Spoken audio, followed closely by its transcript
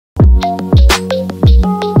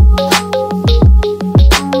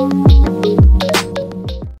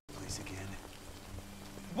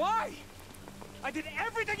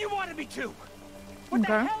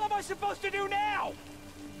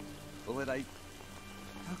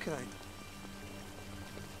How could I?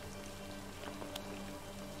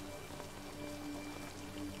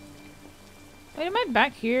 Wait, am I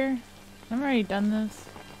back here? I've already done this.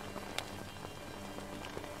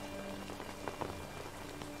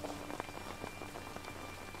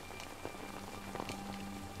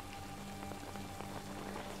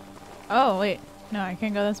 Oh, wait. No, I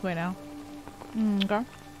can't go this way now. Okay.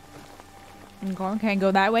 Okay, can't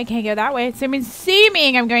go that way, can't go that way.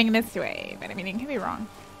 Assuming I'm going this way. But I mean, it can be wrong.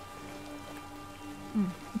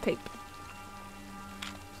 Tape.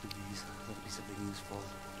 Please, let it be something useful.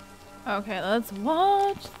 Okay, let's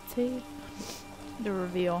watch the tape. The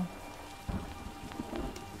reveal.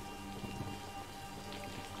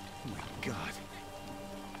 Oh my god.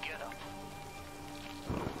 Get up.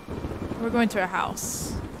 We're going to a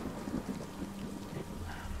house.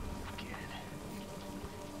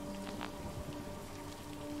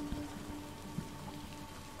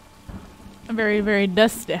 A very, very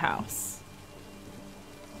dusty house.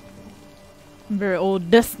 A very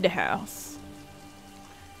old, dusty house.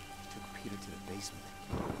 Took Peter to the basement.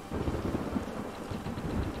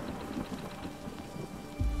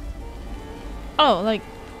 Oh, like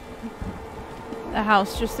the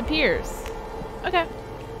house just appears. Okay.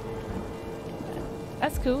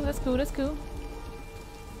 That's cool, that's cool, that's cool.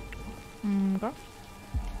 Okay.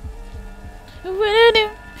 Oh,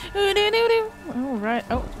 right.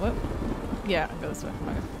 Oh, what? Yeah, go this way.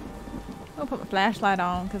 Okay. I'll put my flashlight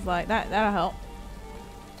on because, like, that'll help.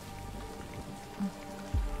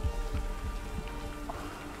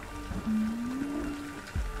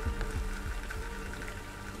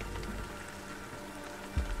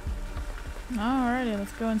 Alrighty,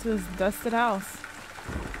 let's go into this dusted house.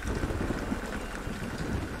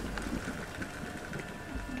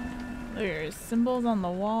 There's symbols on the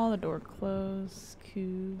wall, the door closed,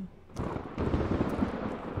 Q.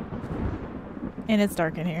 And it's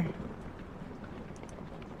dark in here.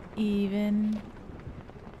 Even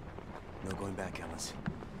No going back, Alice.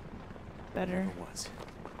 better. Never was.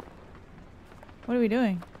 What are we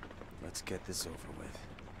doing? Let's get this over with.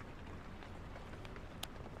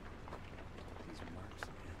 These marks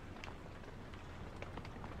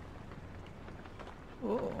again.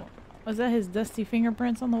 Oh, was that his dusty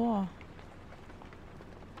fingerprints on the wall?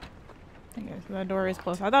 Okay, so that door is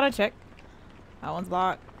closed. I thought I'd check. That one's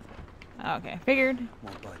locked. Okay, figured.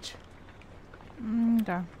 Won't budge.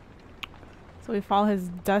 Okay. So we follow his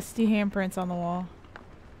dusty handprints on the wall.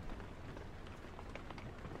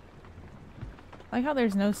 I like how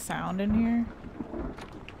there's no sound in here.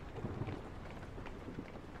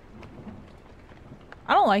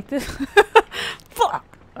 I don't like this. Fuck!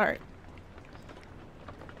 Alright.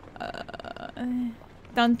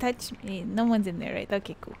 Don't touch me. No one's in there, right?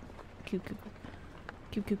 Okay, cool. Cool.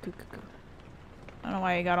 I don't know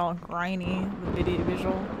why I got all grimy with the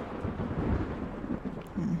visual.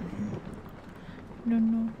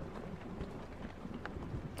 No.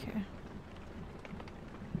 Okay.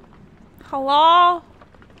 Hello?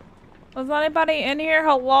 Was anybody in here?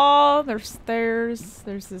 Hello? There's stairs.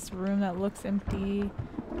 There's this room that looks empty.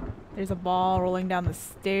 There's a ball rolling down the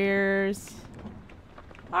stairs.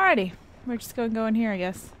 Alrighty. We're just gonna go in here, I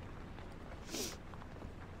guess.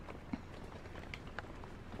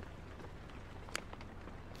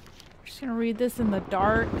 Gonna read this in the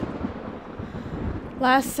dark.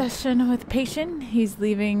 Last session with patient. He's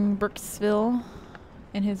leaving Brooksville.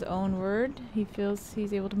 In his own word, he feels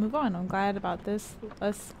he's able to move on. I'm glad about this.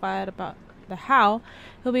 Less glad about the how.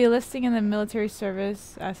 He'll be enlisting in the military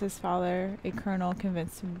service as his father, a colonel,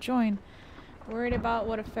 convinced him to join. Worried about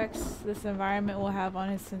what effects this environment will have on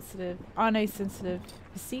his sensitive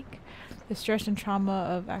physique, the stress and trauma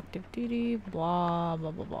of active duty. Blah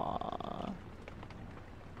blah blah blah.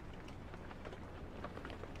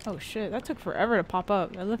 Oh shit, that took forever to pop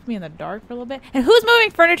up. That left me in the dark for a little bit. And who's moving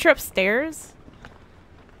furniture upstairs?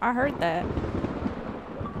 I heard that.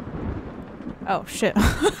 Oh shit.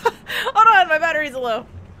 Hold on, my battery's low.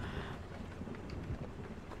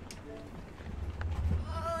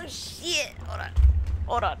 Oh shit.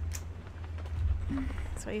 Hold on.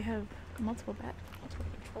 So you have multiple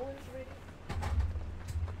controllers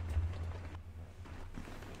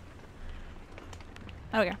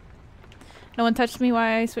already? Okay. No one touched me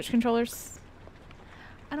while I switched controllers?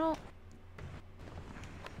 I don't...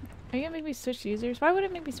 Are you gonna make me switch users? Why would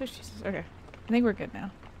it make me switch users? Okay. I think we're good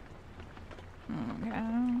now. Okay.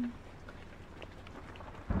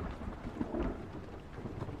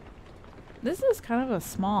 This is kind of a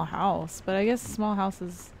small house, but I guess small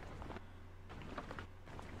houses...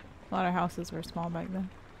 A lot of houses were small back then.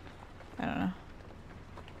 I don't know.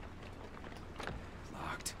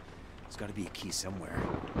 Locked. There's got to be a key somewhere.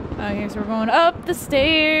 Okay, so we're going up the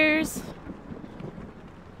stairs.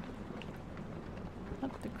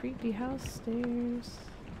 Up the creepy house stairs.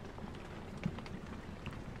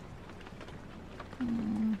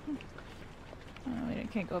 Oh, wait, I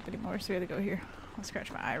can't go up anymore, so we have to go here. I'll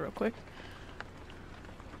scratch my eye real quick.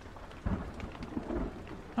 I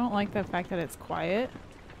don't like the fact that it's quiet.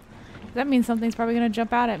 That means something's probably gonna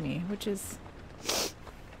jump out at me, which is...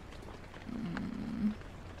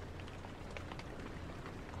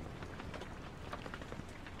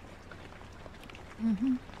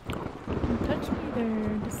 Don't touch me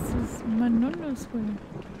there. This is my no-no square.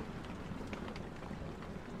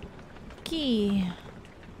 Key.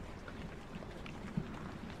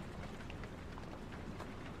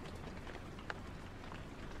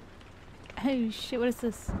 Oh shit, what is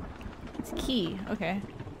this? It's key. Okay.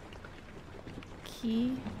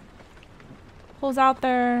 Key. Holes out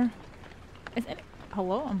there. Is any...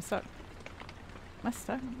 Hello? I'm stuck. Am I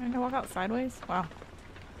stuck? Am I gonna walk out sideways? Wow.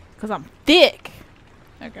 Because I'm thick!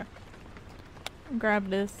 Okay.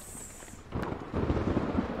 Grab this.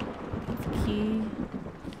 It's key.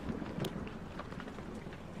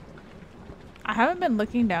 I haven't been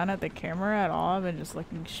looking down at the camera at all. I've been just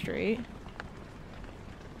looking straight.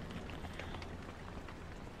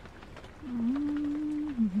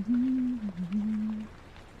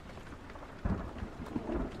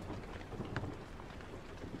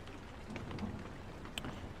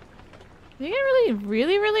 Did it get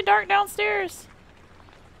really dark downstairs?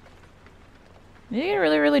 Did it get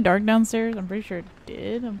really dark downstairs? I'm pretty sure it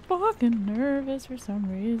did. I'm fucking nervous for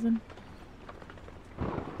some reason.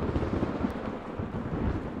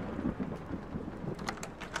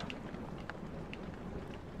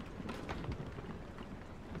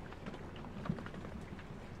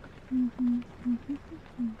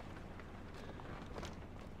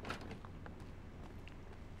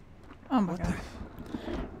 Oh my god.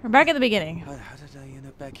 We're back at the beginning. How did I end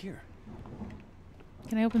up back here?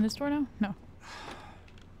 Can I open this door now? No.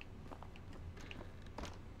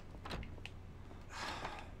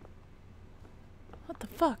 What the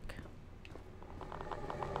fuck?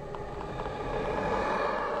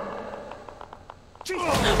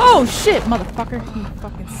 Oh shit, motherfucker. You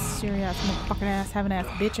fucking serious motherfucking ass, having ass,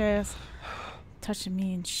 bitch ass. Touching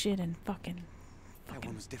me and shit and fucking. That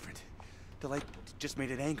one was different. The light just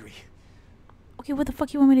made it angry. Okay, what the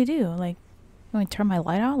fuck you want me to do? Like, you want me to turn my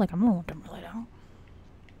light out? Like, I'm gonna turn my light out.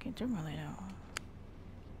 Can't turn my light out.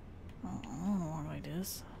 Oh, I don't wanna walk like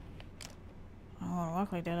this. I don't wanna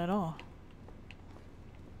walk like that at all.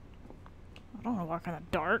 I don't wanna walk in the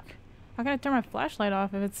dark. How can I turn my flashlight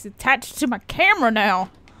off if it's attached to my camera now?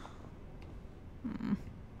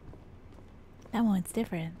 That one's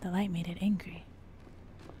different. The light made it angry.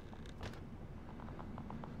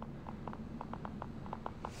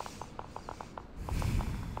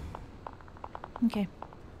 Okay.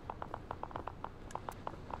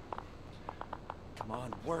 Come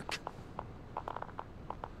on, work.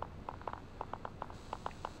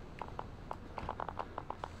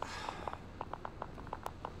 I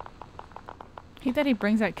hate that he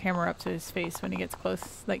brings that camera up to his face when he gets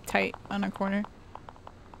close, like tight on a corner.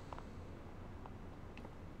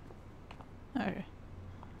 Okay.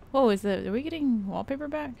 Whoa, are we getting wallpaper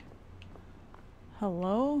back?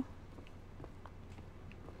 Hello?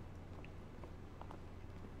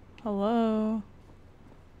 Hello?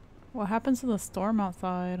 What happens to the storm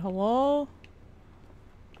outside? Hello?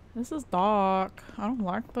 This is dark. I don't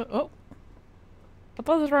like the... Oh! I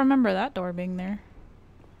thought I remember that door being there.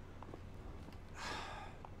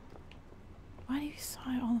 Why do you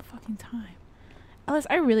saw it all the fucking time? Alice,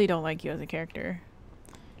 I really don't like you as a character.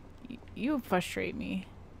 You frustrate me.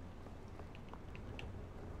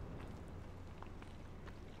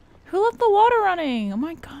 Who left the water running? Oh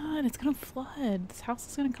my god, it's gonna flood. This house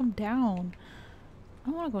is gonna come down. I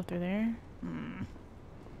don't wanna go through there.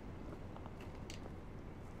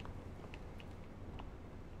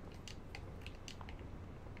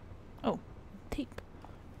 Oh, tape.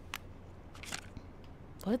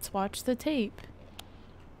 Let's watch the tape.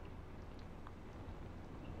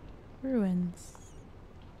 Ruins.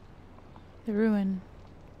 The ruin.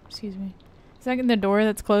 Excuse me. Is that the door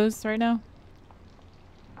that's closed right now?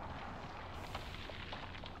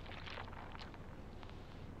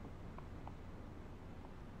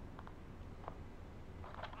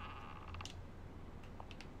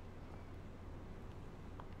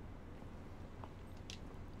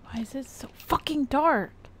 Why is it so fucking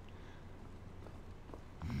dark?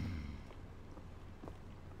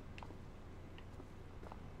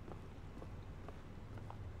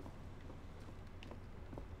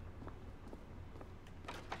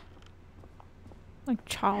 Like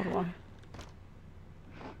child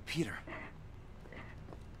Peter.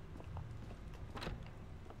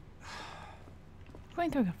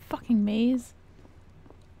 Going through a fucking maze.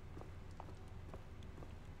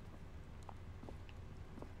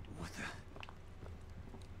 What the?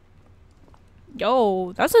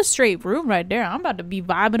 Yo, that's a straight room right there. I'm about to be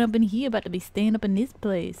vibing up in here. About to be staying up in this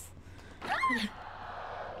place.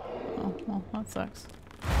 Oh, well, that sucks.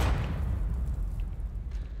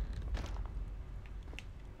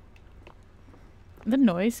 The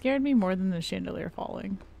noise scared me more than the chandelier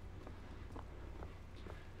falling.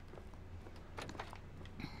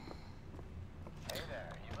 Hey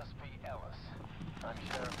there, you must be Ellis. I'm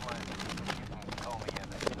Sheriff Lyman. You can call me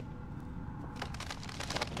Emmett.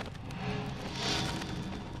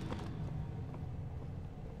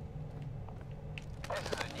 This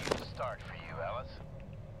is a new start for you, Ellis.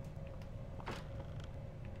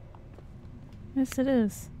 Yes, it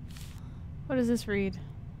is. What does this read?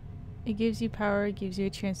 It gives you power, it gives you a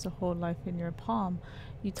chance to hold life in your palm.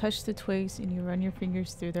 You touch the twigs and you run your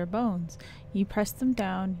fingers through their bones. You press them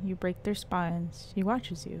down, you break their spines. She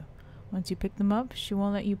watches you. Once you pick them up, she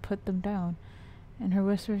won't let you put them down. And her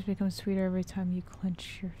whispers become sweeter every time you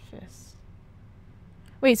clench your fists.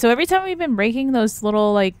 Wait, so every time we've been breaking those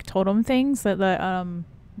little, like, totem things that the,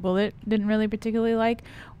 Bullet didn't really particularly like,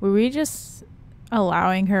 were we just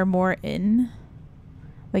allowing her more in?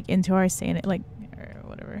 Like, into our sanity, like, or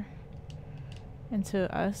whatever.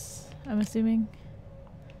 Into us, I'm assuming.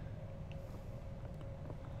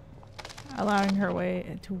 Allowing her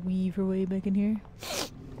way to weave her way back in here.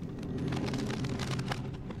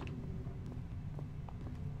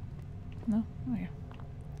 No? Oh yeah.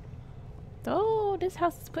 Oh, this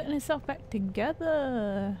house is putting itself back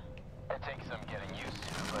together. It takes some getting used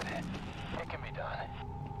to, but it can be done.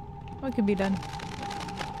 What can be done?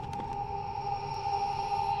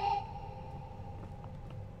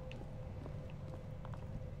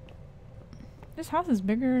 This house is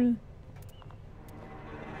bigger.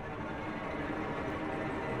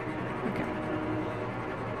 Okay.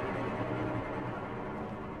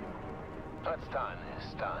 What's done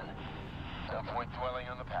is done. No point dwelling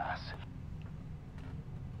on the past.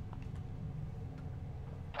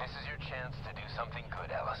 This is your chance to do something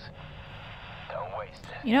good, Ellis. Don't waste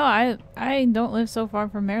it. You know, I don't live so far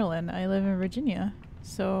from Maryland. I live in Virginia.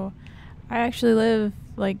 So I actually live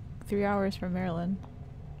like 3 hours from Maryland.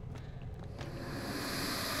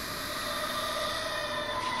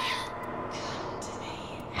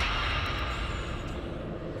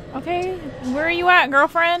 Okay, where are you at,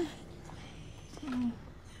 girlfriend?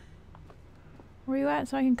 Where are you at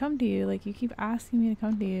so I can come to you? Like, you keep asking me to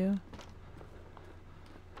come to you.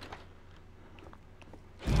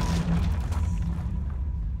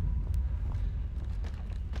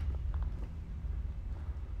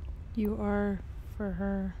 You are for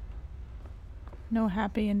her. No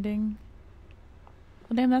happy ending.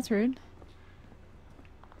 Well, damn, that's rude.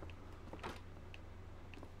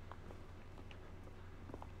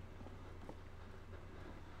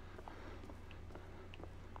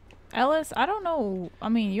 Ellis, I don't know. I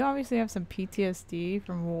mean, you obviously have some PTSD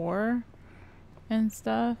from war and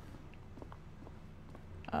stuff.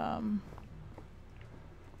 I'm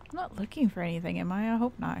not looking for anything, am I? I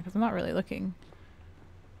hope not, because I'm not really looking.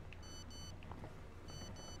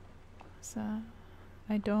 So,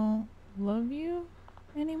 I don't love you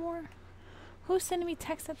anymore? Who's sending me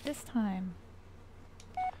texts at this time?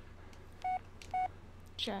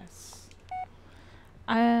 Jess.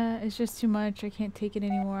 It's just too much. I can't take it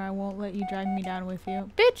anymore. I won't let you drag me down with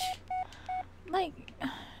you. Bitch! Like,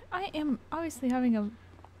 I am obviously having a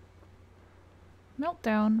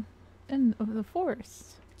meltdown in the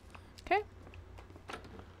forest. Okay?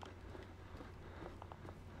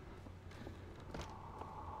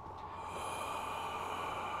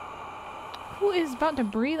 Who is about to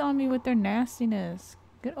breathe on me with their nastiness?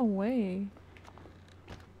 Get away.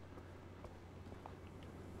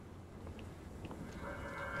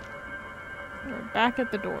 We're back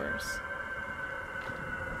at the doors.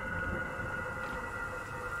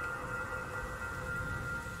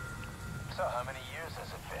 So how many years has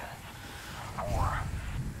it been? 4.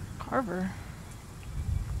 Carver.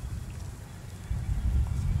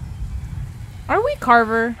 Are we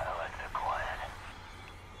Carver? I like the quiet.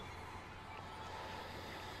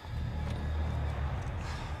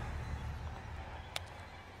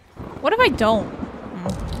 What if I don't?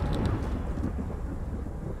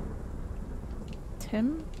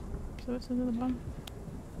 Tim? So what's at the bottom?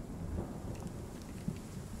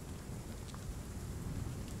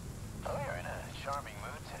 Oh, you're in a charming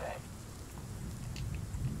mood today.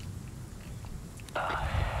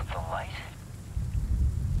 The light.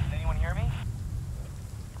 Can anyone hear me?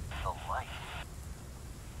 The light.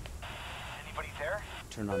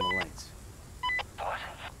 Turn on the lights. What?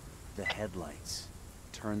 The headlights.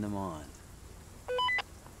 Turn them on.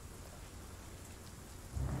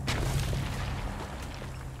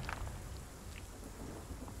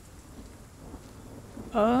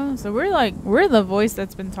 Oh, so we're the voice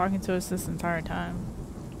that's been talking to us this entire time.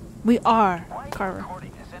 We are Why are you Carver.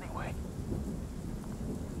 recording this anyway?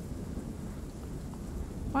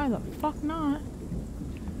 Why the fuck not?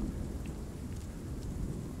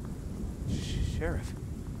 Sheriff.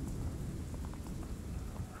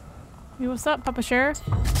 Hey, what's up, Papa Sheriff?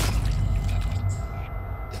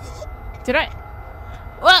 Did I?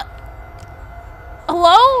 What?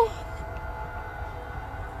 Hello?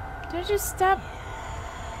 Did I just stab?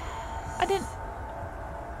 I didn't.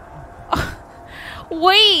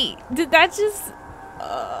 Wait, did that just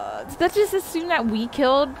assume that we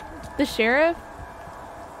killed the sheriff?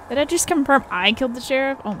 Did I just confirm I killed the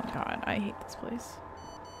sheriff? Oh my god, I hate this place.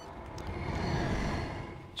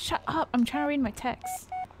 Shut up, I'm trying to read my text.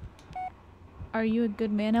 Are you a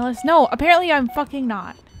good man, Ellis? No, apparently I'm fucking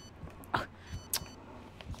not.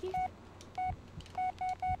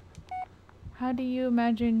 How do you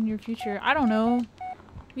imagine your future? I don't know.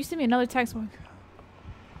 You sent me another text. How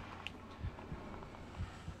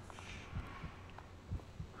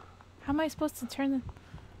am I supposed to turn the...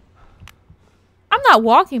 I'm not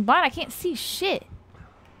walking blind. I can't see shit.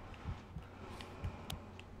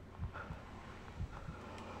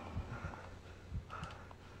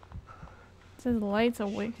 It says lights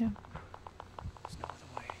awake him. There's no other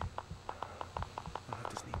way. I'll have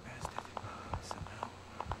to sneak past it. Somehow.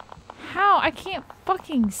 How? I can't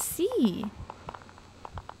fucking see.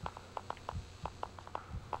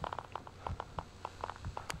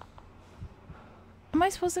 Am I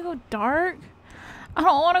supposed to go dark? I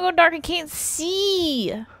don't want to go dark. I can't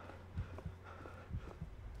see.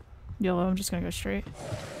 Yo, I'm just gonna go straight.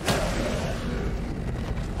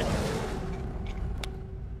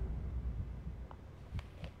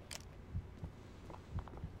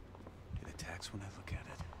 It attacks when I look at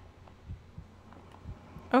it.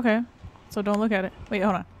 Okay. So don't look at it. Wait,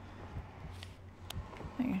 hold on.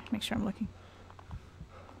 Okay, make sure I'm looking.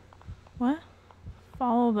 What?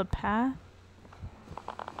 Follow the path?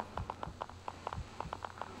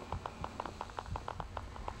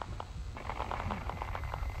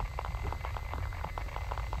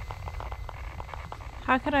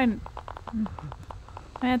 How could I...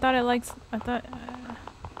 I thought it likes... I thought...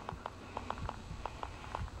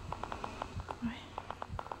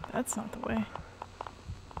 That's not the way.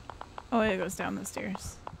 Oh, it goes down the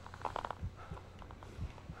stairs.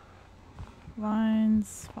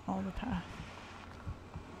 Lines, follow the path.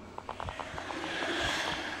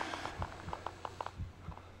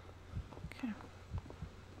 Okay.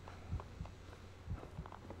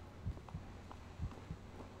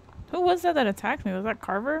 Who was that attacked me? Was that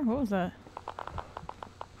Carver? What was that?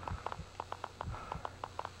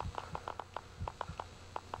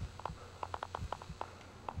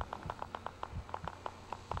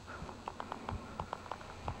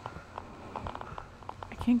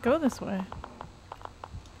 I can't go this way.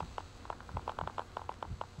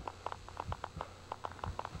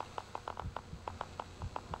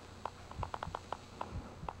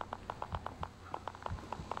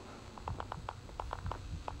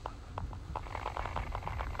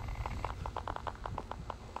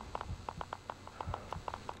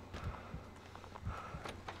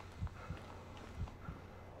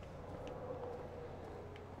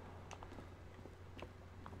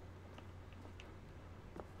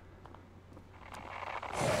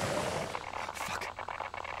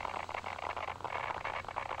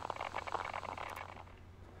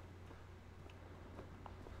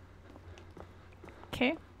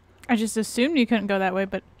 Okay. I just assumed you couldn't go that way,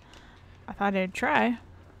 but I thought I'd try.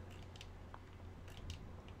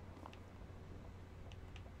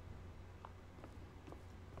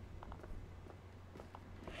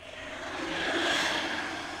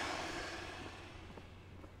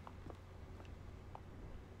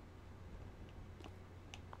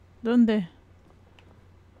 ¿Dónde?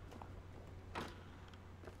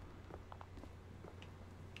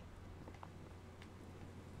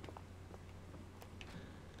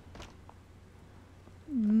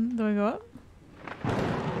 Do I go up? Oh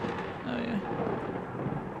yeah.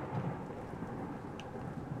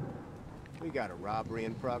 We got a robbery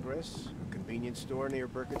in progress. A convenience store near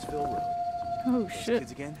Burkittsville Road. Oh Those shit.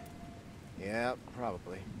 kids again? Yeah,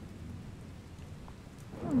 probably.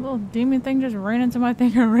 A little demon thing just ran into my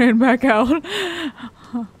thing and ran back out.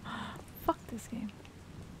 Fuck this game.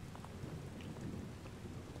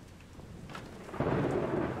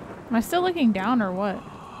 Am I still looking down or what?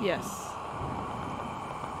 Yes.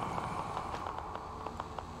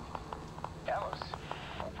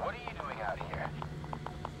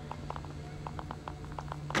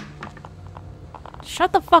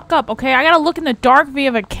 Shut the fuck up, okay? I gotta look in the dark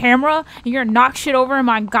via a camera and you're gonna knock shit over in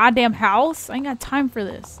my goddamn house? I ain't got time for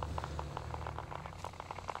this.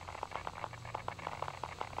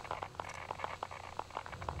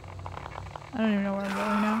 I don't even know where I'm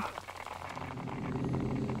going now.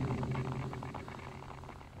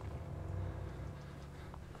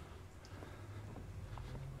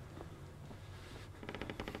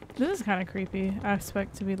 This is kind of creepy. I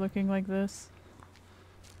expect to be looking like this.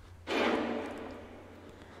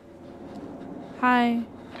 Hi.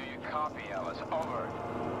 Do you copy, Alice? Over.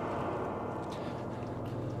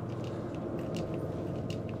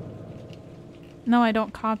 No, I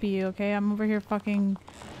don't copy you, okay? I'm over here fucking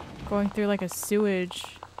going through like a sewage.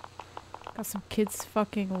 Got some kids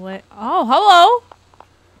fucking lit. Oh, hello!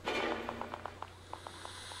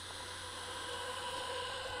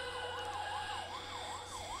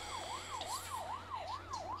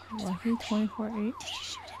 Lucky 24/8.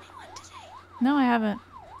 No, I haven't.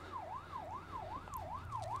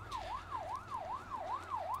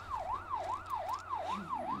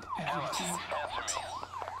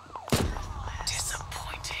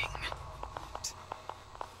 Disappointing.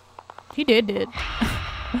 He did.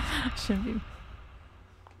 Shouldn't be.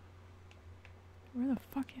 Where the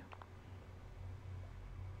fuck you?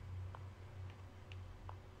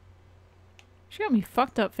 She got me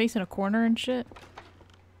fucked up facing a corner and shit.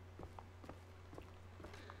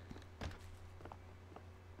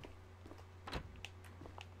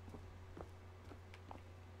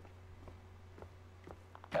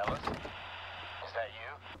 Alice? Is that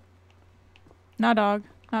you? Nah, dog.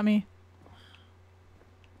 Not me.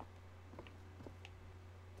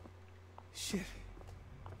 Shit.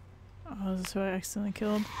 Oh, this is who I accidentally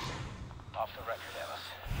killed. Off the record, Alice.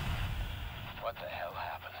 What the hell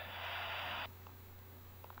happened?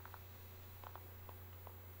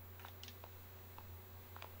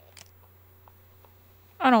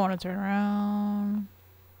 I don't want to turn around.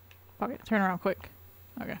 Fuck it. Turn around quick.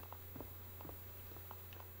 Okay.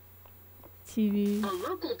 TV. A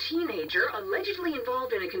local teenager allegedly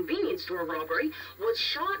involved in a convenience store robbery was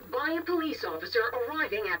shot by a police officer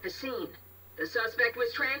arriving at the scene. The suspect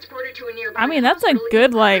was transported to a nearby I mean, that's a hospital in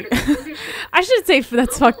good, like... critical condition. I should say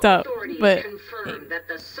that's Local fucked up, authorities but... confirmed that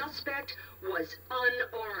the suspect was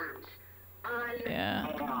unarmed. Yeah.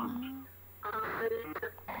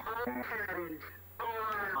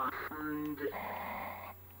 Unarmed.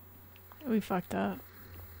 We fucked up.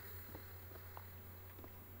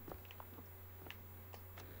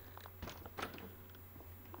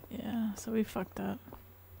 Yeah, so we fucked up.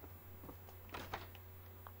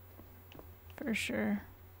 For sure.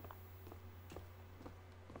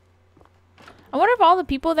 I wonder if all the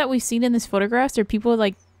people that we've seen in this photographs are people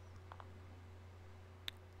like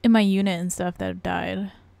in my unit and stuff that have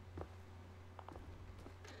died.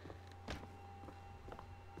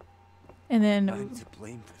 And then I'm to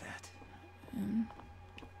blame for that.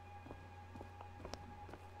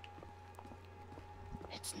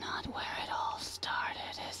 It's not where it all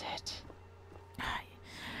started, is it?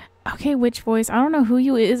 okay, witch voice. I don't know who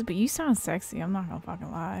you is, but you sound sexy. I'm not gonna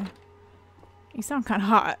fucking lie. You sound kind of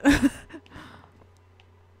hot. I've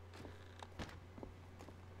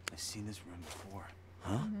seen this room before.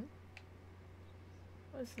 Huh?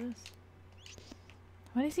 What's this?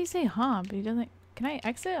 Why does he say huh? But he doesn't. Can I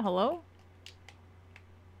exit? Hello?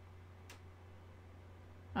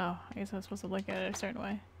 Oh, I guess I was supposed to look at it a certain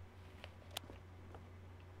way.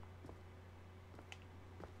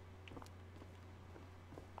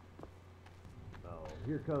 Oh,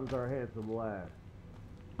 here comes our handsome lad.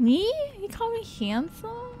 Me? You call me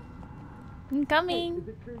handsome? I'm Hey, coming. is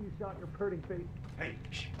it true you shot your purring face? Hey,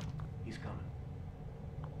 shh. He's coming.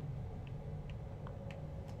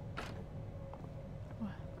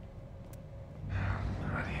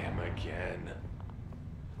 Not him again.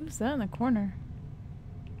 Who's that in the corner?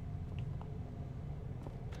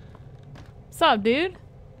 What's up, dude?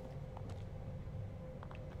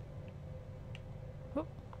 Oh,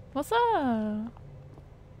 what's up?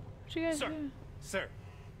 What you guys Sir. doing? Sir.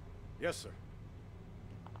 Yes, sir.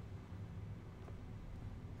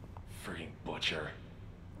 Freaking butcher.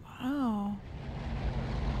 Wow.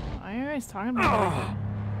 Why are you guys talking about that?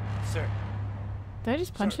 Sir. Did I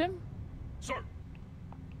just punch Sir. him? Sir.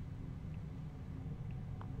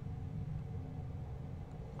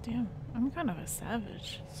 Damn, I'm kind of a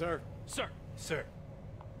savage. Sir. Sir. Sir.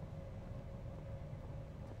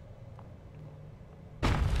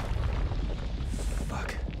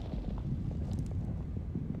 Fuck.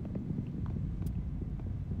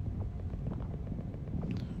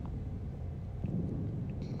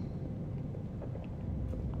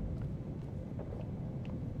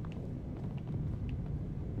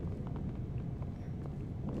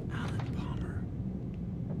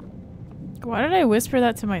 Why did I whisper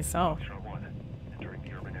that to myself?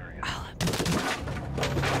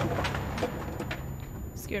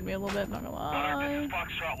 Scared me a little bit, not gonna lie. This is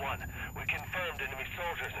Foxtrot 1. We confirmed enemy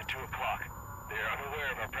soldiers at 2 o'clock. They are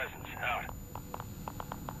unaware of our presence. Out.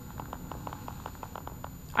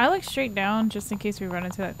 I looked straight down just in case we run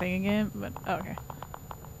into that thing again, but oh, okay.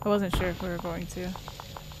 I wasn't sure if we were going to.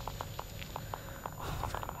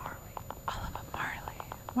 Oliver Marley.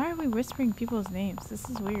 Why are we whispering people's names? This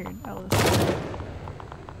is weird, Ellis.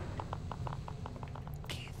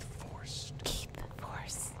 Keith Force. Keith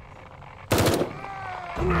Force.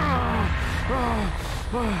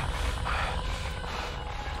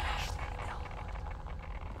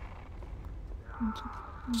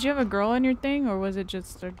 Did you have a girl in your thing, or was it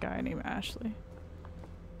just a guy named Ashley?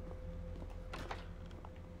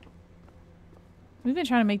 We've been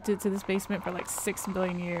trying to make it to this basement for like 6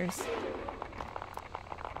 billion years.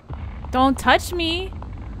 Don't touch me!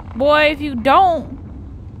 Boy, if you don't!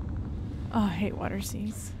 Oh, I hate water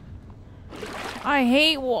scenes. I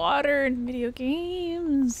hate water in video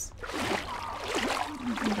games.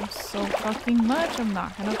 There's so fucking much, I'm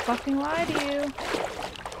not gonna fucking lie to you.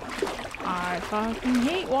 I fucking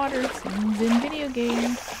hate water scenes in video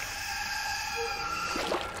games.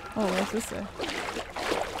 Oh, what's this say?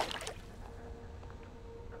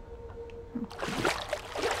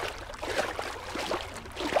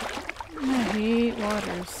 I hate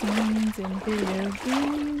water scenes in video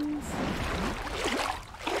games.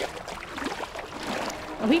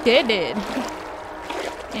 Oh, he did.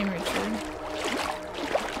 Aim Richard.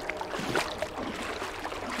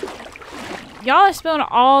 Y'all are spilling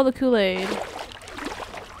all the Kool-Aid.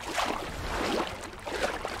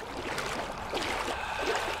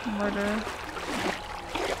 Murder.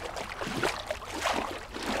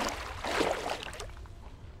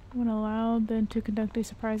 When allowed then to conduct a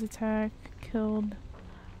surprise attack, killed.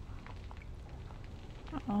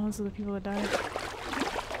 Oh, those are the people that died.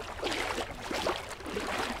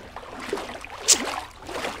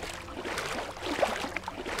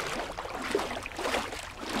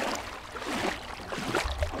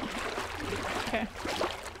 Okay.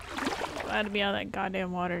 Glad to be out of that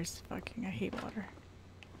goddamn water. It's fucking, I hate water.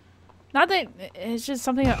 Not that, it's just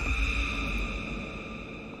something that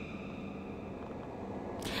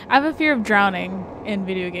I have a fear of drowning in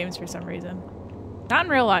video games for some reason. Not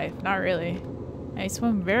in real life, not really. I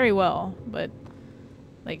swim very well, but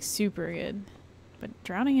like super good. But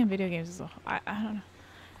drowning in video games is I don't know.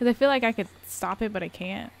 Because I feel like I could stop it, but I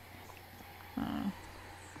can't. Are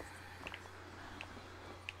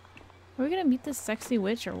we gonna meet this sexy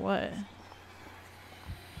witch or what?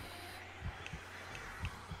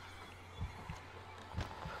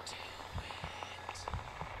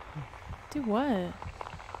 Do what?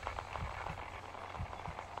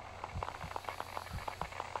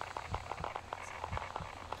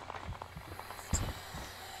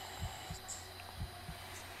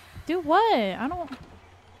 Do what? I don't...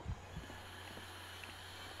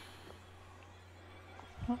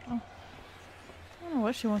 Uh-oh. I don't know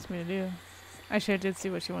what she wants me to do. Actually, I did see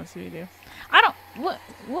what she wants me to do. I don't...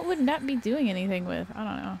 What would that be doing anything with? I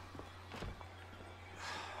don't know.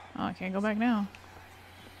 Oh, I can't go back now.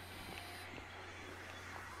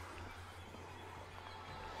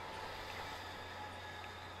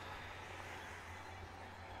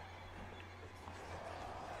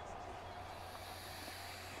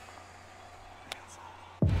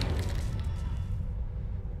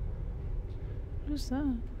 Who's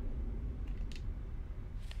that?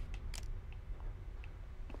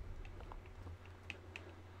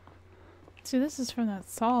 See, this is from that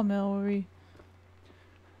sawmill where we...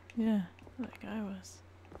 Yeah, where that guy was.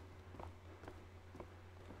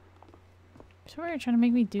 So you're trying to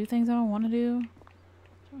make me do things I don't want to do.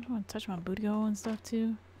 I want to touch my booty hole and stuff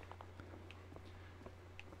too.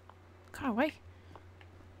 God, why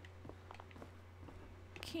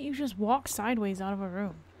can't you just walk sideways out of a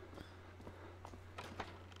room?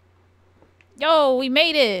 Yo, we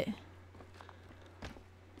made it!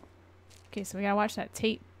 Okay, so we gotta watch that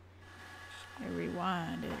tape. And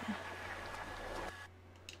rewind it.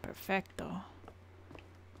 Perfecto.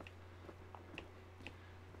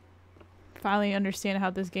 Finally understand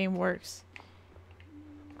how this game works.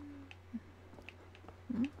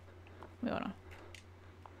 Wait, hold on.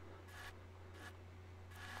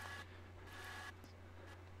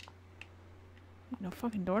 No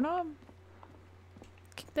fucking doorknob?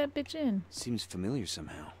 Kick that bitch in. Seems familiar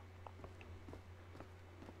somehow.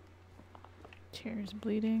 Chair's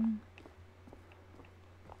bleeding.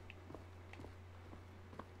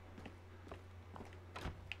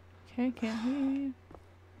 Okay, can't leave.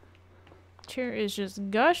 Chair is just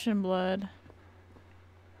gushing blood.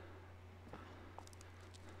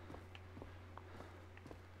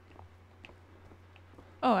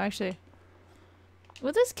 Oh, actually.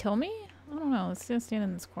 Will this kill me? I don't know. Let's just stand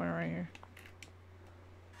in this corner right here.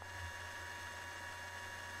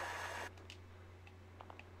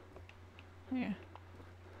 Yeah.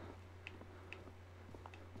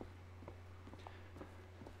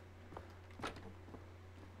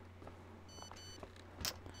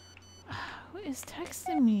 Who is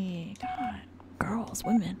texting me? God. Girls,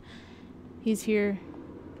 women. He's here.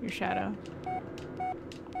 Your shadow.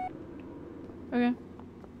 Okay.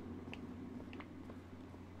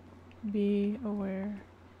 Be aware.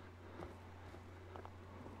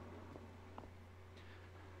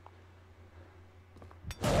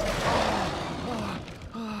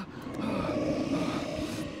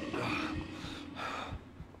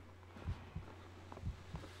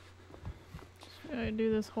 Should I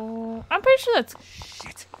do this whole... I'm pretty sure that's...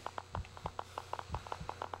 Shit.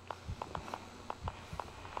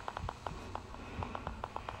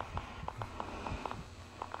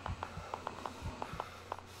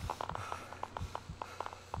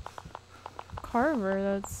 Carver,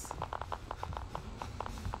 that's...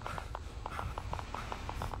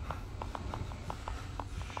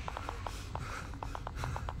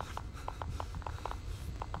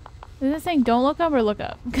 Is it saying don't look up or look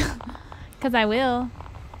up? Because I will.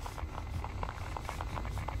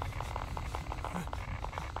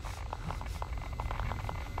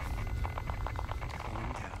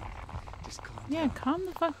 Calm down. Just calm Yeah, down. calm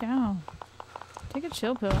the fuck down. Take a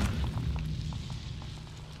chill pill.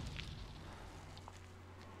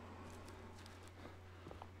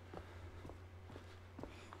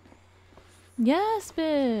 Yes,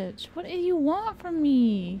 bitch. What do you want from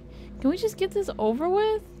me? Can we just get this over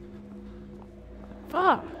with?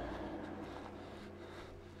 Fuck.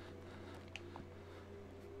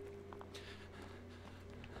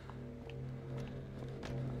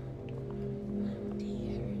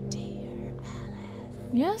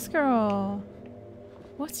 Yes, girl.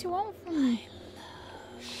 What you want from me?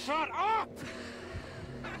 Shut up!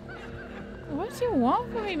 What you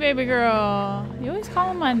want from me, baby girl? You always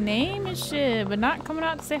calling my name and shit, but not coming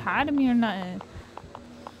out to say hi to me or nothing.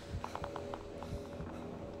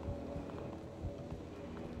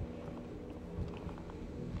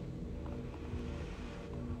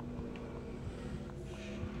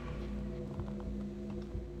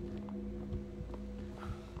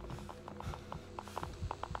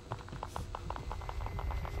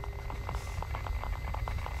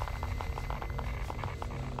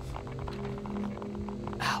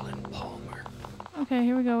 Okay,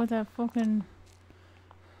 here we go with that fucking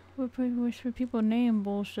wish for people name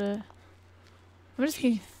bullshit. I'm just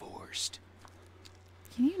kidding. Forced.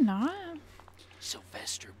 Can you not?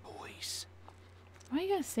 Sylvester Boyce. Why you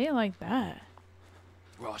gotta say it like that?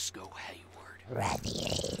 Roscoe Hayward.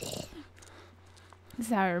 This is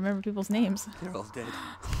how I remember people's names. They're all dead.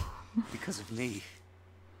 Because of me.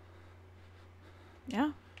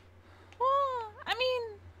 Yeah. Well, I mean,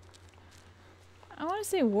 I want to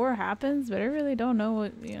say war happens, but I really don't know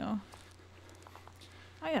what, you know.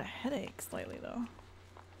 I got a headache slightly, though. I'm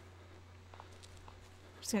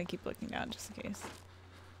just gonna keep looking down just in case.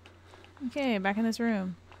 Okay, back in this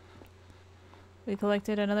room. We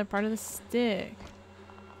collected another part of the stick.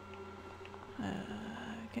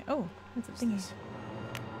 Okay. Oh, that's a thingy. His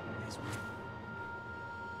room.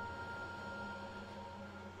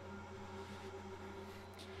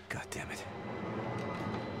 God damn it.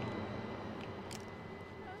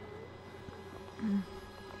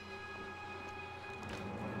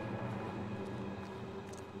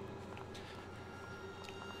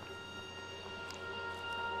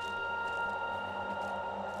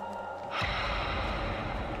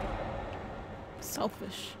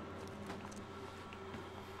 Selfish.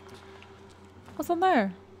 What's on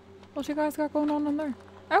there? What you guys got going on in there?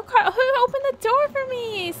 Okay, who opened the door for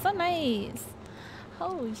me? So nice.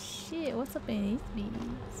 Holy shit, what's up in these bees?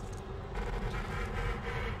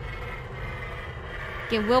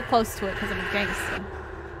 Get real close to it because I'm a gangster.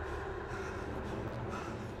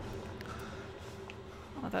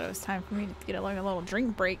 Oh, I thought it was time for me to get like a little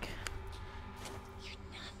drink break.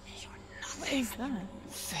 What is that?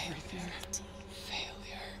 Failure.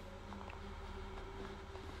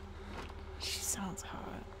 She sounds hot.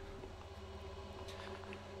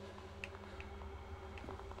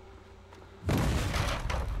 God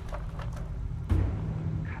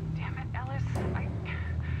damn it, Ellis.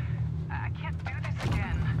 I can't do this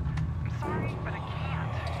again. I'm sorry, but I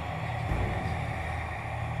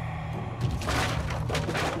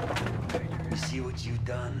can't. You see what you've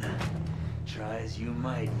done. Try as you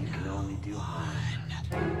might, you can only do harm.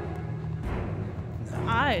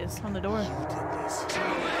 Eyes on the door. You did this.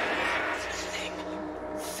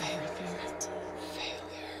 Failure.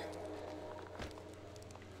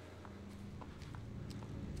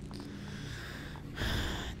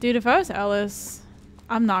 Dude, if I was Ellis,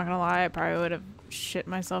 I'm not gonna lie, I probably would have shit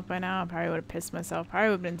myself by now. I probably would have pissed myself. Probably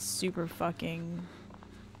would have been super fucking...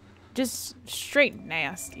 just straight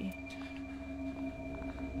nasty.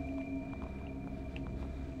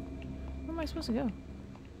 Where am I supposed to go?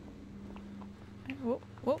 Whoa,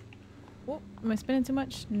 whoa, whoa. Am I spinning too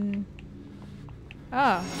much?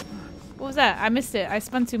 Ah. What was that? I missed it. I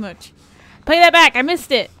spun too much. Play that back. I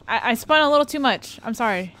missed it. I spun a little too much. I'm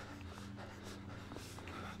sorry.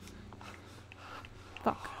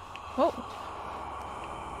 Fuck. Whoa.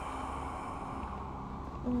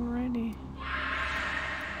 Alrighty.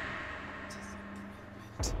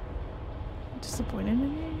 Disappointed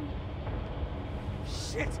in me?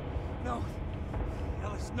 Shit! No!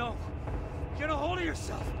 Ellis, no! Get a hold of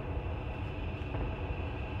yourself!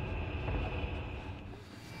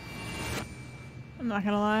 I'm not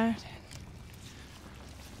gonna lie.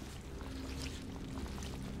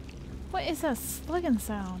 What is that slugging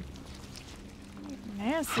sound?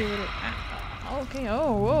 Nasty little... Okay,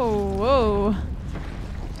 oh, whoa, whoa.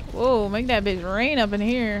 Whoa, make that bitch rain up in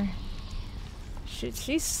here. Shit,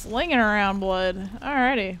 she's slinging around blood.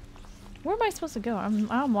 Alrighty. Where am I supposed to go?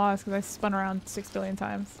 I'm lost because I spun around 6 billion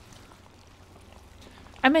times.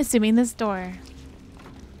 I'm assuming this door.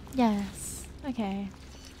 Yes. Okay.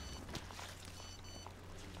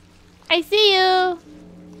 I see you!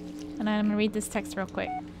 And I'm gonna read this text real quick.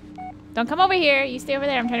 Don't come over here. You stay over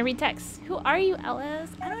there. I'm trying to read text. Who are you, Ellis?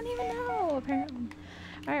 I don't even know, apparently.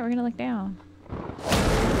 Alright, we're gonna look down.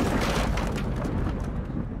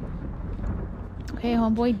 Okay,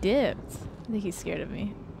 homeboy dipped. I think he's scared of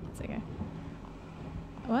me. It's okay.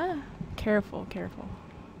 What? Careful, careful.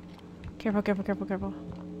 Careful, careful, careful, careful.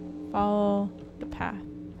 Follow the path.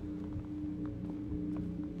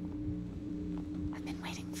 I've been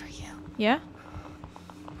waiting for you. Yeah?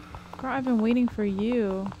 Girl, I've been waiting for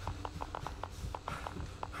you.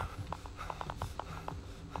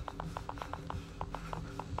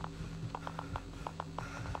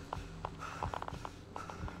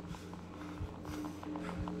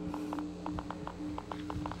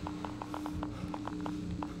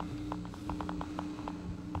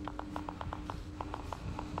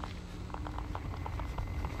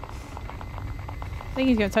 I think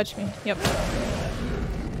he's gonna touch me. Yep.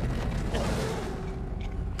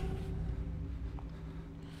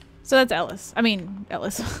 So that's Ellis. I mean,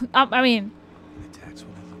 Ellis. I mean... It attacks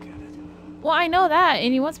when I look at it. Well, I know that,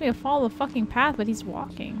 and he wants me to follow the fucking path, but he's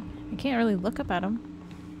walking. I can't really look up at him.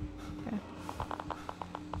 Okay.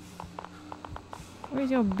 Where's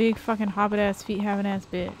your big fucking hobbit-ass feet-having-ass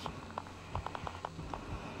bitch?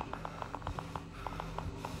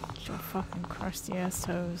 Your fucking crusty-ass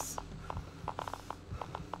toes.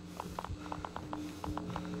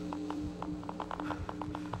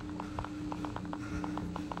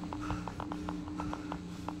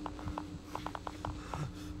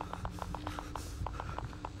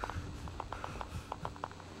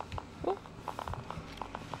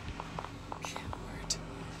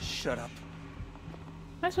 Shut up.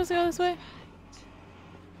 Am I supposed to go this way?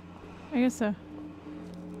 I guess so.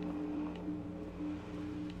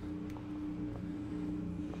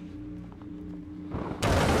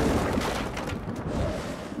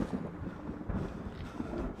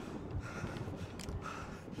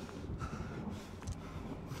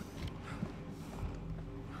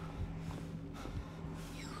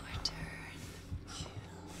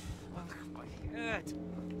 My head.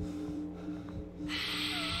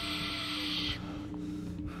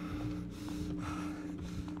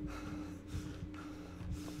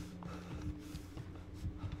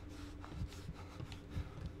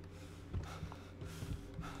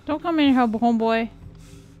 Don't come in here, homeboy.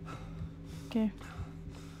 Okay.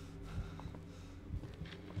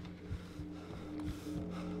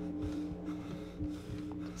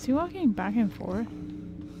 Is he walking back and forth?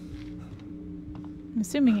 I'm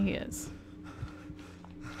assuming he is.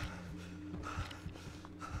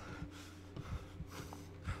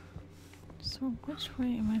 So which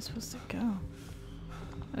way am I supposed to go?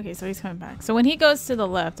 Okay, so he's coming back. So when he goes to the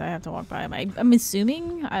left, I have to walk by him. I'm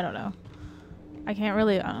assuming? I don't know. I can't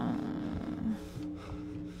really,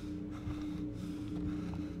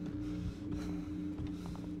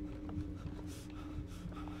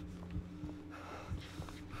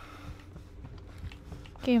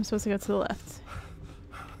 Okay, I'm supposed to go to the left.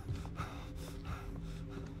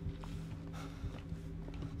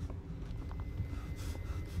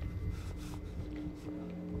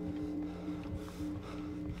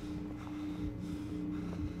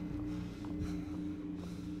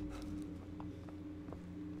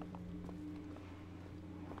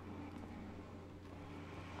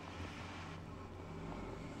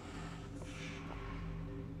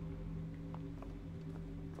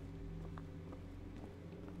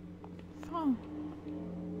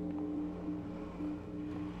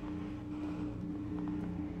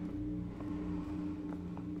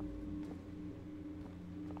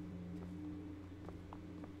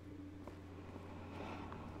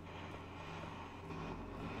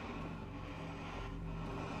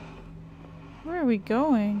 Where are we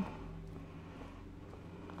going?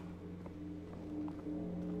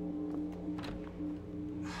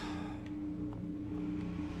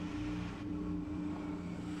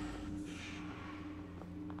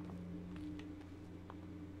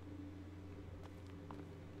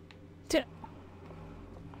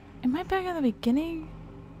 Am I back at the beginning?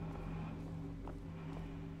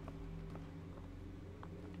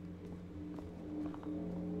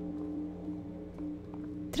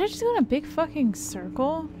 Did I just go in a big fucking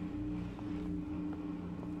circle?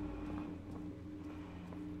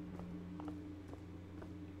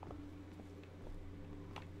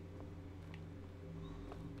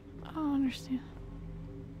 I don't understand.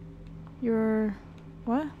 You're...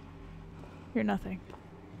 what? You're nothing.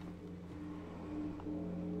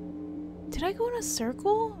 Did I go in a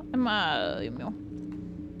circle? Am I... no.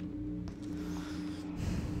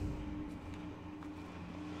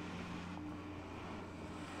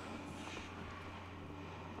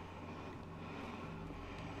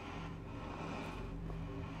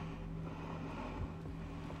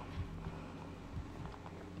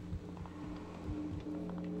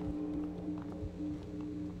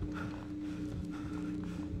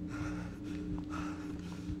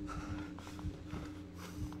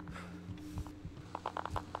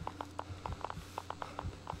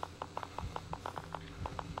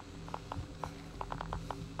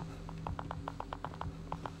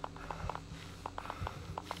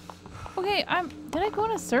 Okay, did I go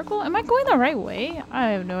in a circle? Am I going the right way? I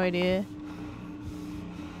have no idea.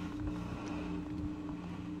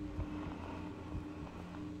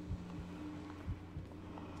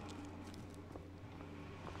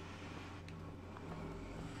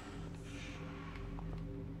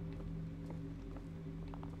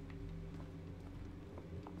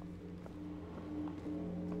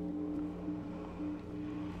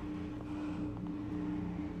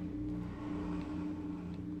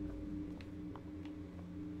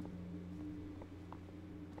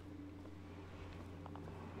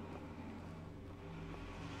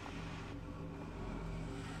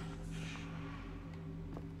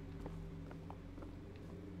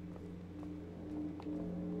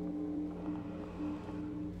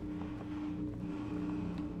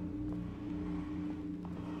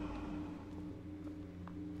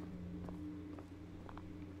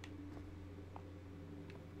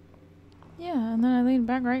 Yeah, and then I leaned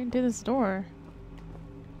back right into this door.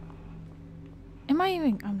 Am I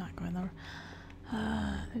even... I'm not going there.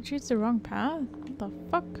 I choose the wrong path? What the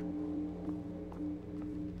fuck?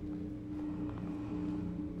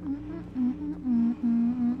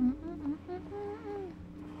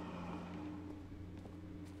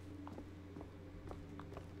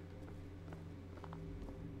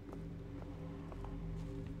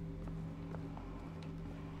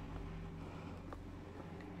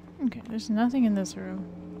 Okay, there's nothing in this room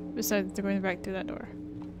besides going back through that door.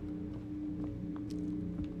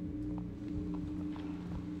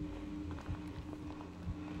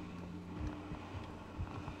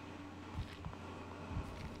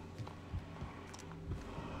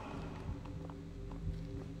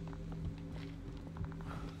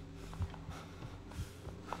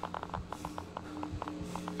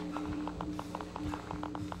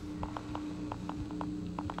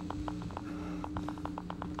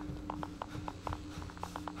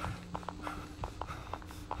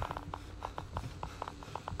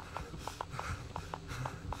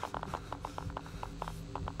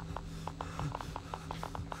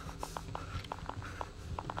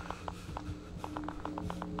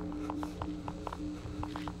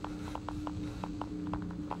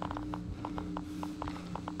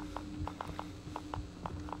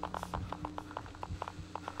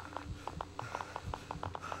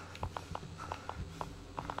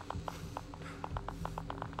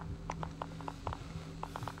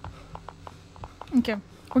 Okay,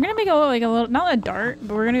 we're gonna make a little, not a dart,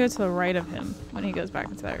 but we're gonna go to the right of him when he goes back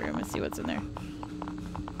into that room and see what's in there.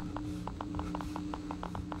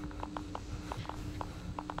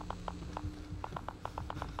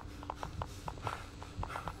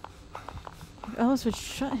 If Ellis would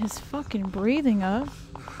shut his fucking breathing up.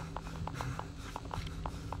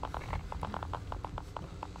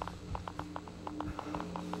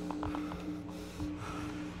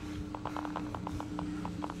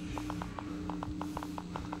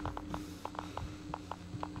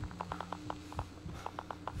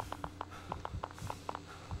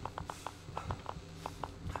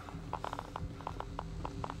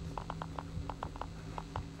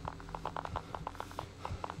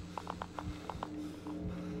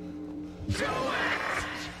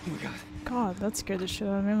 God, that scared the shit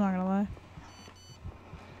out of me, I'm not gonna lie.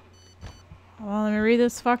 Well, let me read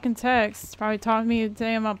this fucking text. It's probably telling me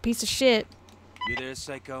today I'm a piece of shit. You there,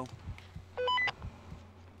 psycho?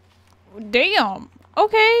 Damn.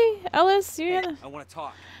 Okay, Ellis, you Hey, gonna... I want to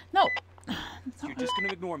talk. No. You're just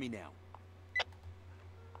gonna ignore me now.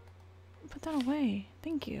 Put that away.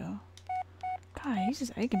 Thank you. God, he's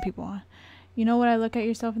just egging people on. You know what I look at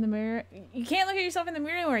yourself in the mirror? You can't look at yourself in the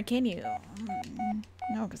mirror anymore, can you?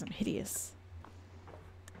 No, because I'm hideous.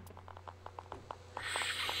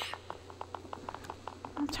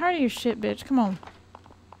 I'm tired of your shit, bitch. Come on.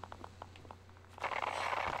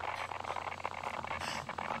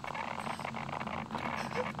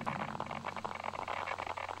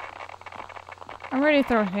 I'm ready to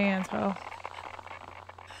throw hands, ho.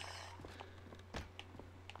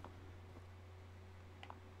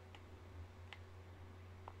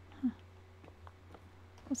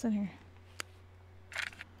 What's in here?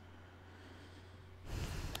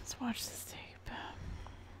 Let's watch this tape.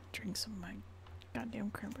 Drink some of my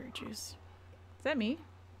goddamn cranberry juice. Is that me?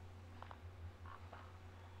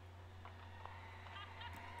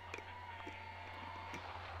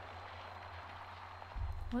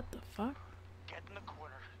 What the fuck? Get in the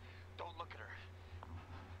corner. Don't look at her.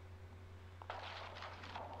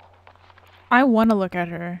 I want to look at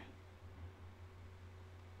her.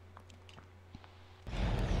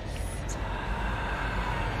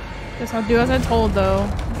 Guess I'll do as I'm told, though.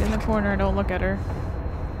 Get in the corner, don't look at her.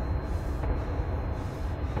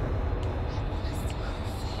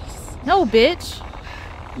 No, bitch.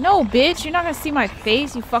 No, bitch. You're not gonna see my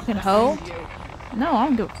face, you fucking hoe. No, I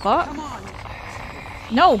don't give a fuck.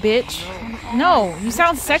 No, bitch. No. You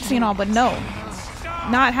sound sexy and all, but no.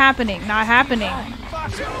 Not happening. Not happening.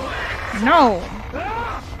 No.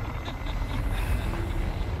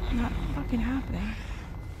 Not fucking happening.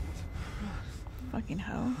 Fucking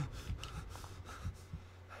hoe.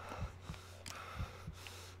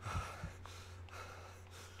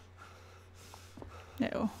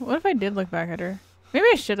 No. What if I did look back at her? Maybe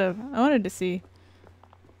I should have. I wanted to see.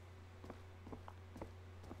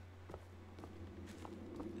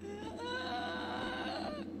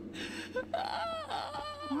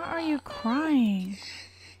 Why are you crying?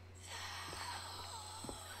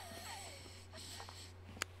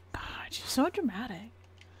 God, she's so dramatic.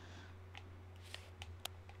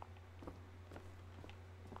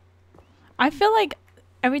 I feel like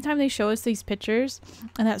every time they show us these pictures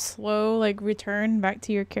and that slow like return back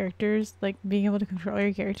to your characters, like being able to control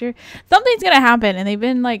your character, something's gonna happen, and they've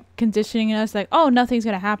been like conditioning us like, oh, nothing's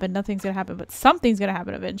gonna happen, but something's gonna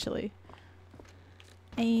happen eventually.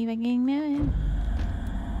 I fucking know it.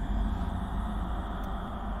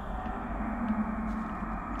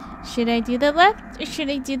 Should I do the left or should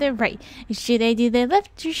I do the right? Should I do the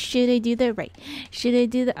left or should I do the right? Should I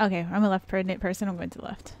do the... Okay, I'm a left person. I'm going to the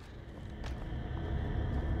left.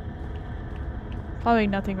 Probably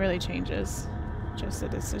nothing really changes. Just a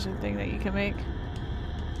decision thing that you can make.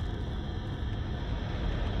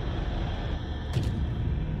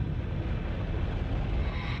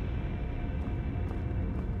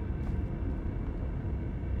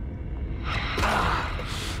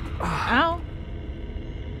 Ow.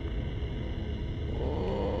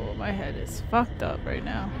 Oh, my head is fucked up right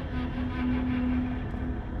now.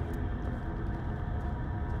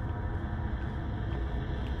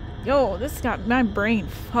 Yo, this got my brain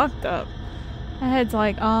fucked up. My head's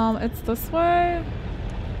like, it's this way.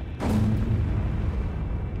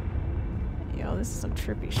 Yo, this is some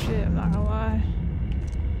trippy shit, I'm not gonna lie.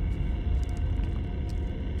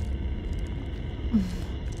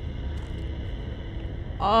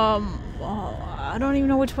 Well, I don't even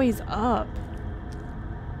know which way is up.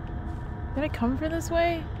 Did I come from this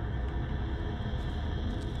way?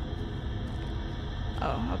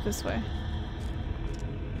 Oh, up this way.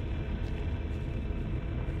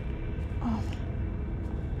 Oh.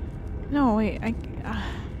 No, wait,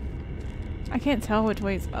 I can't tell which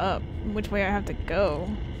way's up, which way I have to go.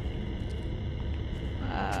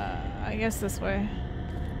 I guess this way.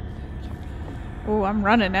 Oh, I'm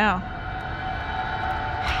running now.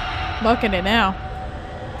 Bucking it now.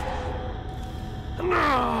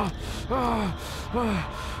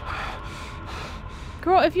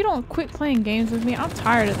 Girl, if you don't quit playing games with me, I'm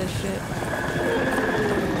tired of this shit.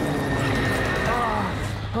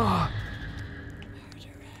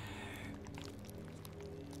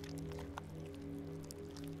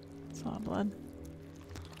 That's a lot of blood.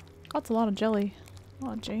 That's a lot of jelly. A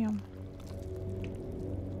lot of jam.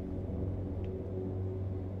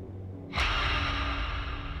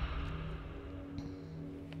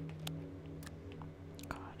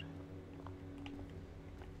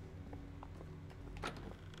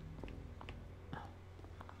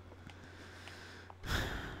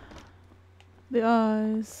 The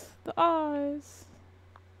eyes. The eyes.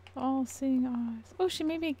 The all-seeing eyes. Oh, she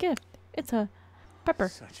made me a gift. It's a pepper.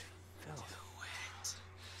 Such filth.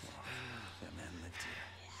 Well, that man lived here.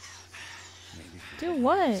 Maybe for Do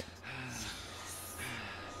what?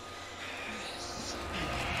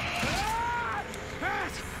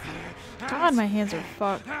 God, my hands are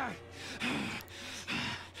fucked.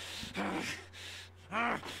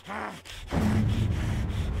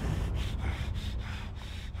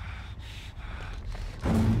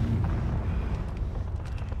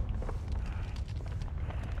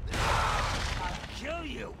 Kill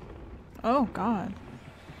you. Oh, God.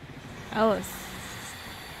 Ellis.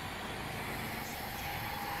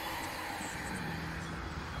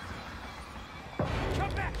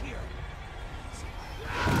 Come back here.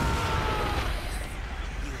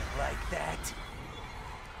 You like that?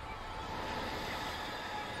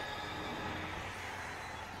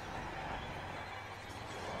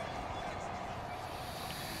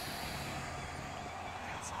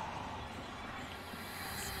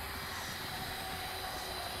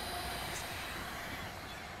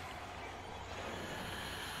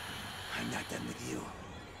 I'm not done with you.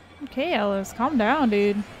 Okay, Ellis, calm down,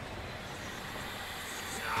 dude.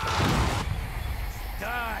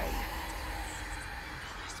 Die.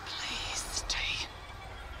 Please stay.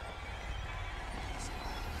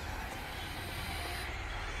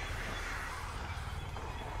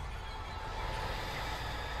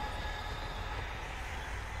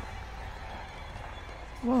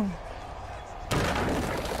 Whoa.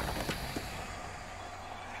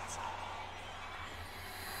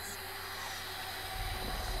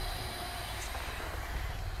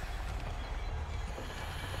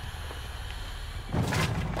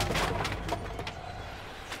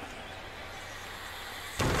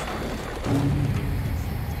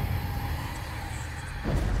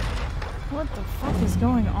 What the fuck is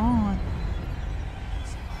going on?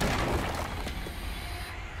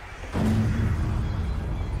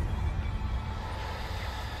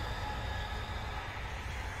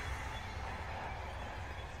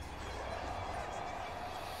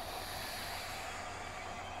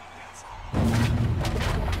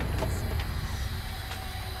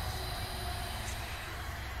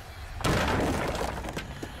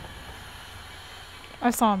 I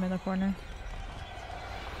saw him in the corner.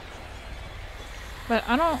 But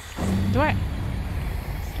I don't... Do I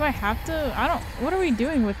have to... I don't... What are we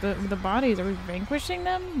doing with the bodies? Are we vanquishing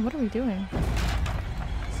them? What are we doing?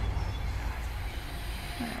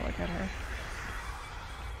 I gotta look at her.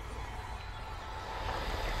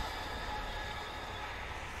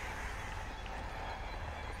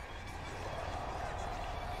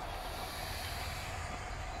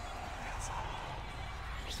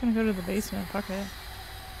 I'm just gonna go to the basement. Fuck it.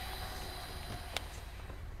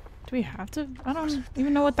 Do we have to? I don't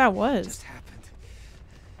even know what that was. just happened?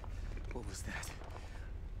 What was that?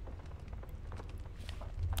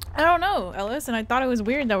 I don't know, Ellis, and I thought it was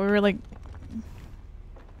weird that we were like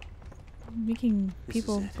making This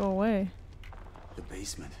people is it. go away. The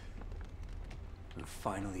basement. We're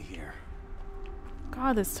finally here.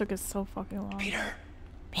 God, this took us so fucking long. Peter!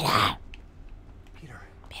 Peter! Peter!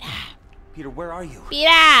 Peter! Peter, where are you?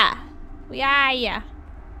 Peter! Where are ya?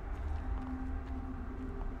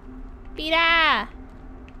 Peter!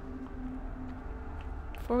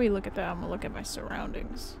 Before we look at that, I'm gonna look at my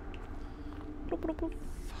surroundings. Bloop, bloop, bloop.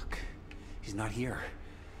 Fuck. He's not here.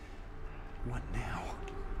 What now?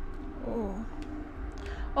 Oh.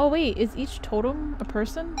 Oh wait, is each totem a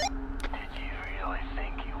person? Did you really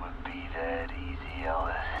think it would be that easy,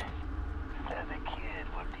 Ellis? That the kid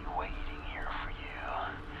would be waiting here for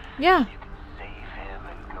you? Yeah. You can save him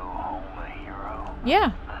and go home a hero?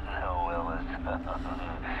 Yeah. No, Ellis.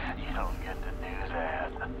 You don't get to do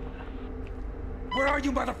that. Where are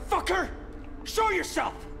you, motherfucker? Show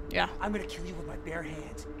yourself! Yeah. I'm gonna kill you with my bare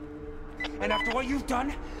hands. And after what you've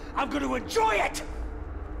done, I'm gonna enjoy it!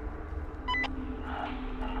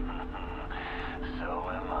 So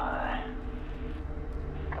am I.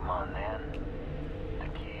 Come on, then. The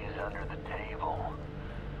key is under the table.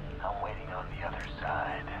 I'm waiting on the other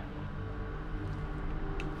side.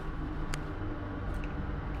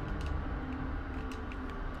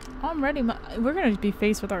 I'm ready. We're gonna be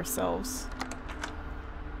faced with ourselves.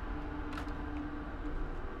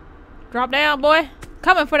 Drop down, boy.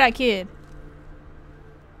 Coming for that kid.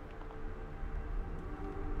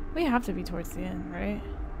 We have to be towards the end, right?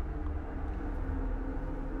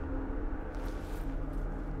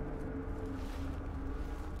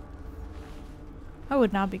 I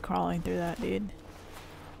would not be crawling through that, dude.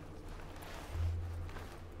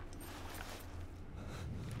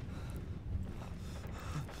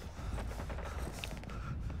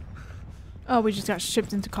 Oh, we just got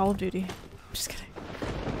shipped into Call of Duty. Just kidding.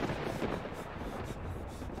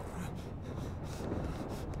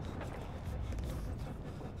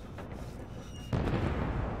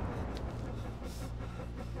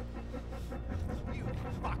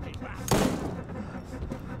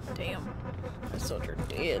 Damn. That soldier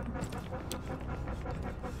dead.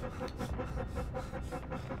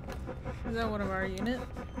 Is that one of our unit?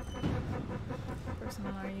 Person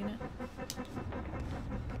on our unit?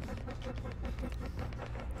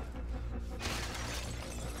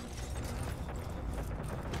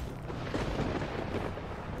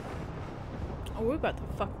 Oh, we're about to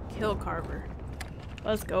fucking kill Carver.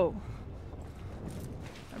 Let's go.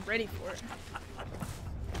 I'm ready for it.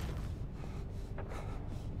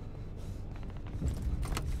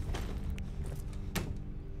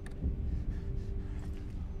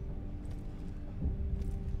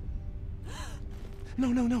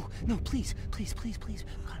 No, please. God,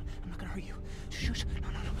 I'm not gonna hurt you. Shush. No,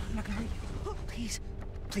 I'm not gonna hurt you. Please.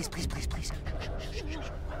 Shh.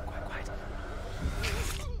 Quiet.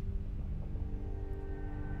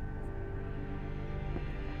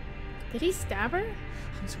 Did he stab her?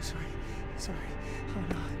 I'm so sorry. Oh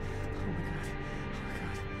no. Oh my god.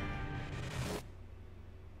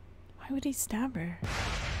 Why would he stab her?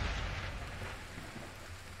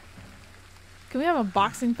 Can we have a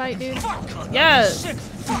boxing fight, dude? Fuck! Yes! Shit!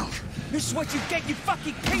 Fuck! This is what you get, you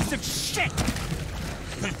fucking piece of shit!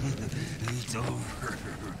 It's over.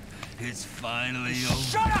 It's finally over.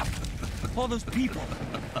 Shut up! All those people,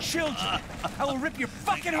 children, I will rip your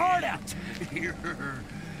fucking heart out! Here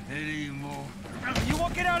anymore. You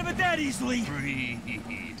won't get out of it that easily! Free.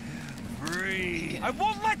 I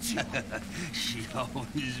won't let you! She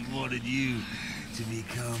always wanted you to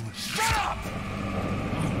become... Shut up!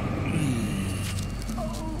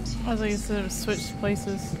 I was like, you should have switched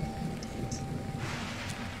places.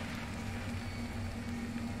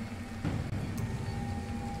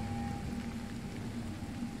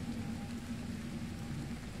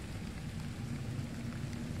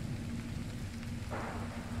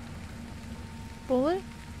 Bullet?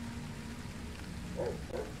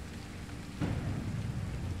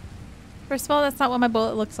 First of all, that's not what my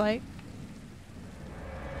bullet looks like.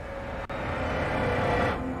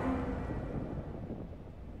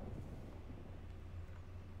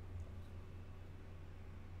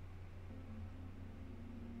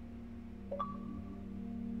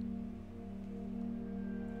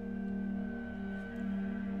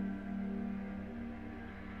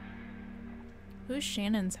 Who's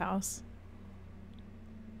Shannon's house?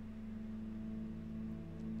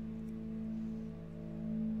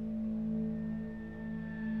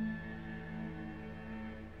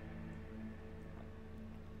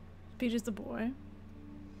 Peach is the boy.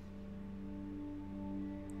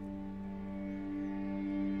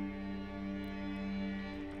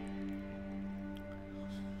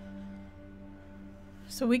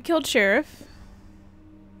 So we killed Sheriff.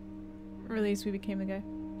 Or at least we became the guy.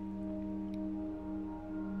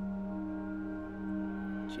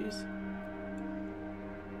 Jeez.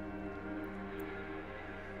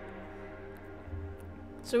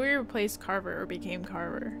 So we replaced Carver, or became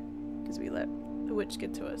Carver, because we let the witch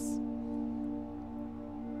get to us.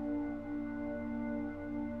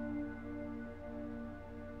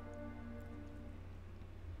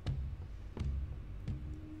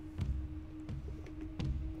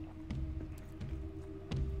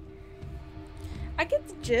 I get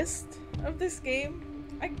the gist of this game.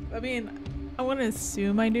 I mean, I want to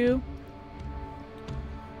assume I do.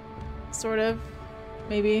 Sort of.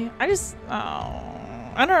 Maybe. I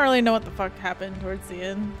don't really know what the fuck happened towards the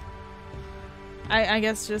end. I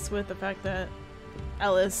guess just with the fact that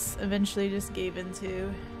Ellis eventually just gave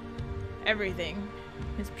into everything.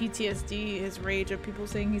 His PTSD, his rage of people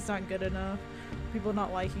saying he's not good enough, people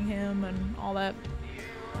not liking him, and all that.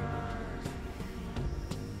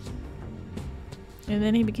 And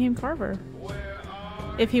then he became Carver.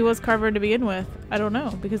 If he was Carver to begin with, I don't know,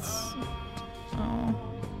 because... Oh.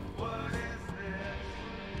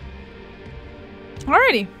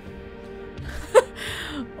 Alrighty.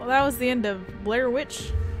 Well, that was the end of Blair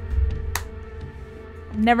Witch.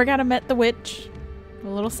 Never got to met the witch. I'm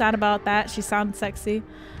a little sad about that. She sounded sexy,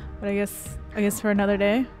 but I guess for another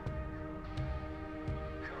day.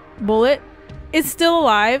 Bullet is still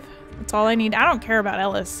alive. That's all I need. I don't care about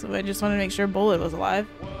Ellis. So I just wanted to make sure Bullet was alive.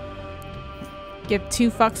 Give two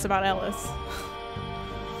fucks about Ellis.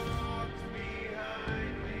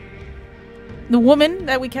 The woman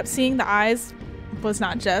that we kept seeing, the eyes, was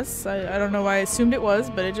not Jess. I don't know why I assumed it was,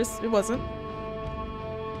 but it wasn't.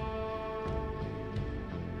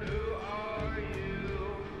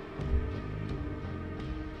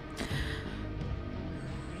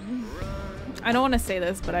 I don't want to say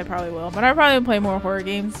this, but I probably will. But I'll probably play more horror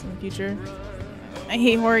games in the future. I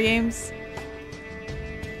hate horror games.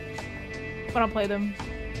 But I'll play them.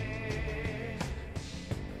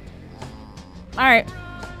 Alright.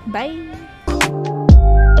 Bye.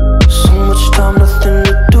 So much time, nothing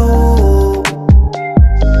to do.